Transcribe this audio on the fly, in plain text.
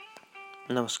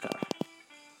नमस्कार।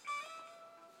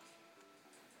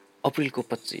 अप्रिलको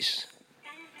 25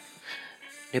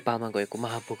 नेपालमा गएको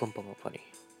महाभूकम्पमा पनि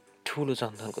ठुलो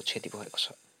जनधनको क्षति भएको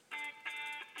छ।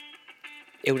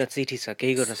 एउटा चिठी छ,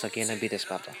 केही गर्न सकिएन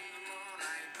विदेशबाट।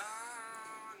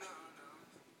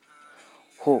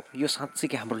 हो, यो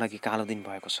साँच्चीकै हाम्रो लागि कालो दिन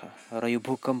भएको छ र यो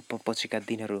भूकम्प पछिका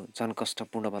दिनहरू झन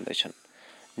कष्टपूर्ण बन्दैछन्।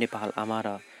 नेपाल आमा र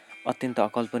अत्यन्त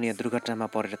अकल्पनीय दुर्घटनामा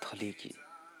परेर थलिएकी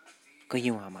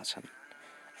कैयौँ आमा छन्।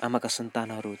 आमाका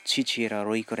सन्तानहरू छिछिएर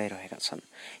रोइकराइरहेका छन्।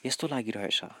 यस्तो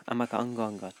लागिरहेछ आमाका अङ्ग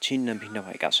अङ्ग छिन्न भिन्न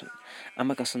भएका छन्।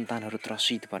 आमाका सन्तानहरू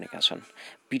त्रसित बनेका छन्,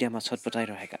 पीडामा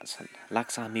छटपटाइरहेका छन्।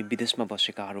 लाग्छ हामी विदेशमा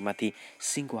बसेकाहरूमाथि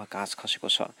सिङ्गो आकाश खसेको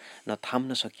छ, न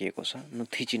थाम्न सकिएको छ, न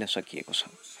थिचिन सकिएको छ।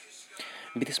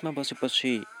 विदेशमा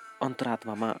बसेपछि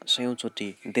अन्तरात्मामा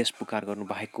सयौँचोटि देश पुकार गर्नु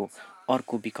बाहेकको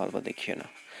अर्को विकल्प देखिएन।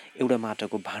 एउटा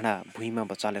माटोको भाँडा भुइँमा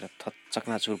बचालेर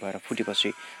चकनाचुर भएर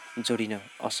फुटेपछि जोडिन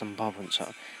असम्भव हुन्छ,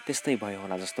 त्यस्तै भयो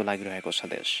होला जस्तो लागिरहेको छ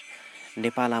देश।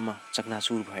 नेपालमा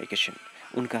चकनाचुर भएकी छिन्।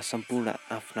 उनका सम्पूर्ण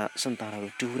आफ्ना सन्तानहरू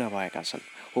टुहुरा भएका छन्।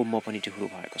 हो, म पनि टुहुरो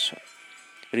भएको छु।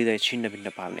 हृदय छिन्न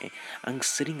भिन्न पार्ने, आङ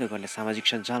सिरिङ्ग गर्ने सामाजिक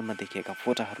सञ्जालमा देखिएका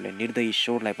फोटाहरूले निर्दयी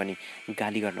ईश्वरलाई पनि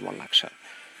गाली गर्न मन लाग्छ।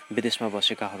 विदेशमा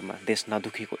बसेकाहरूमा देश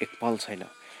नदुखेको एक पल छैन।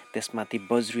 त्यसमाथि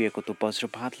बज्रिएको त्यो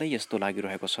वज्रपातलाई यस्तो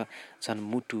लागिरहेको छ झन्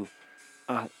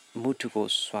मुटुको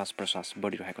श्वास प्रश्वास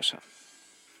बढिरहेको छ।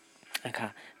 आँखा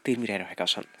तिर्मिराइरहेका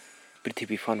छन्।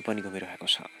 पृथ्वी फन पनि घुमिरहेको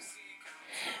छ।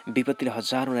 विपत्तिले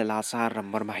हजारौँलाई लाचार र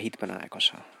मर्माहित बनाएको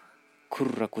छ।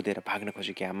 खुर्र कुदेर भाग्न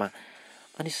खोजेकी आमा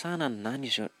अनि साना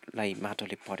नानीलाई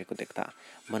माटोले परेको देख्दा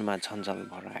मनमा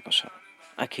झन्झल भर आएको छ।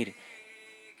 आखिर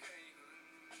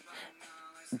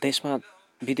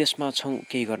विदेशमा छौँ,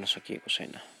 केही गर्न सकिएको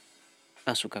छैन।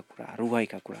 आँसुका कुरा,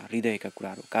 रुवाईका कुरा, हृदयका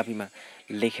कुराहरू कापीमा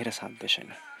लेखेर साध्य छैन।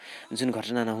 जुन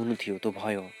घटना नहुनु थियो त्यो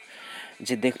भयो।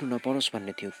 जे देख्नु नपरोस्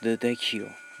भन्ने थियो त्यो देखियो।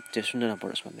 जे सुन्न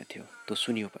नपरोस् भन्ने थियो त्यो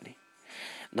सुनियो पनि।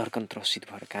 धर्कन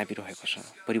त्रसित भएर काँपिरहेको छ।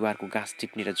 परिवारको गाँस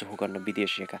टिप्ने र जोहो गर्न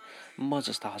विदेशिएका म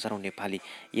जस्ता हजारौँ नेपाली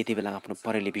यति बेला आफ्नो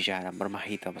परेले बिजाएर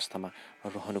मर्माहित अवस्थामा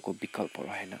रहनुको विकल्प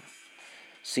रहेन।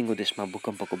 सिङ्गो देशमा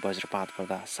भूकम्पको वज्रपात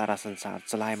पर्दा सारा संसार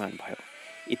चलायमान भयो।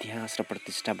 इतिहास र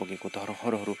प्रतिष्ठा बोकेको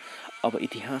धरोहरहरू अब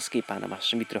इतिहासकै पानामा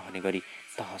सीमित रहने गरी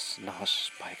तहस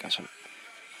नहस भएका छन्।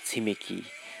 छिमेकी,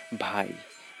 भाइ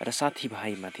र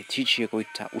साथीभाइमाथि छिछिएको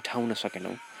इच्छा उठाउन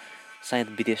सकेनौँ।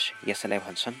 सायद विदेश यसैलाई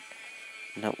भन्छन्।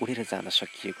 न उडेर जान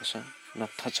सकिएको छ, न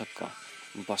थचक्क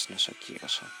बस्न सकिएको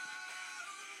छ।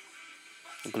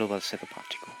 ग्लोबल सेतो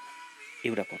पार्टीको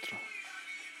एउटा पत्र।